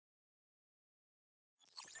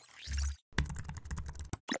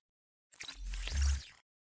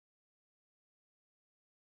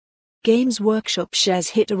Games Workshop shares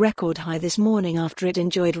hit a record high this morning after it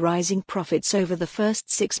enjoyed rising profits over the first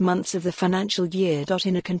 6 months of the financial year.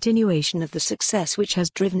 In a continuation of the success which has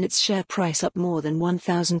driven its share price up more than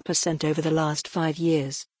 1,000% over the last 5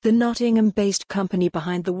 years, the Nottingham-based company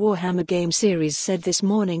behind the Warhammer game series said this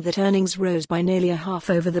morning that earnings rose by nearly a half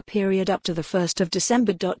over the period up to the 1st of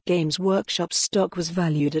December. Games Workshop's stock was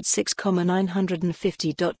valued at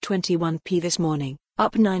 6,950.21p this morning,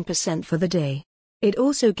 up 9% for the day. It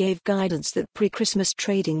also gave guidance that pre-Christmas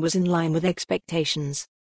trading was in line with expectations.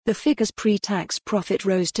 The figure's pre-tax profit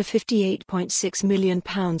rose to £58.6 million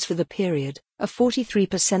for the period, a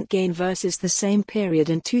 43% gain versus the same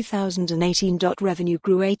period in 2018. Revenue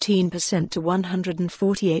grew 18% to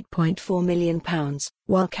 £148.4 million,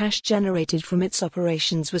 while cash generated from its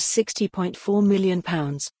operations was £60.4 million,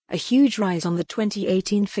 a huge rise on the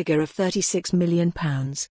 2018 figure of £36 million.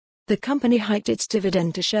 The company hiked its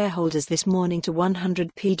dividend to shareholders this morning to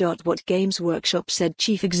 100p. What Games Workshop said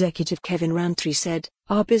Chief Executive Kevin Rowntree said,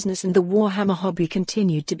 "Our business and the Warhammer hobby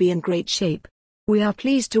continued to be in great shape. We are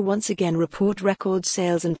pleased to once again report record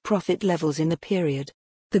sales and profit levels in the period.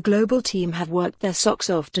 The global team have worked their socks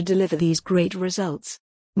off to deliver these great results.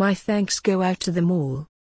 My thanks go out to them all."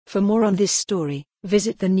 For more on this story,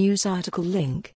 visit the news article link.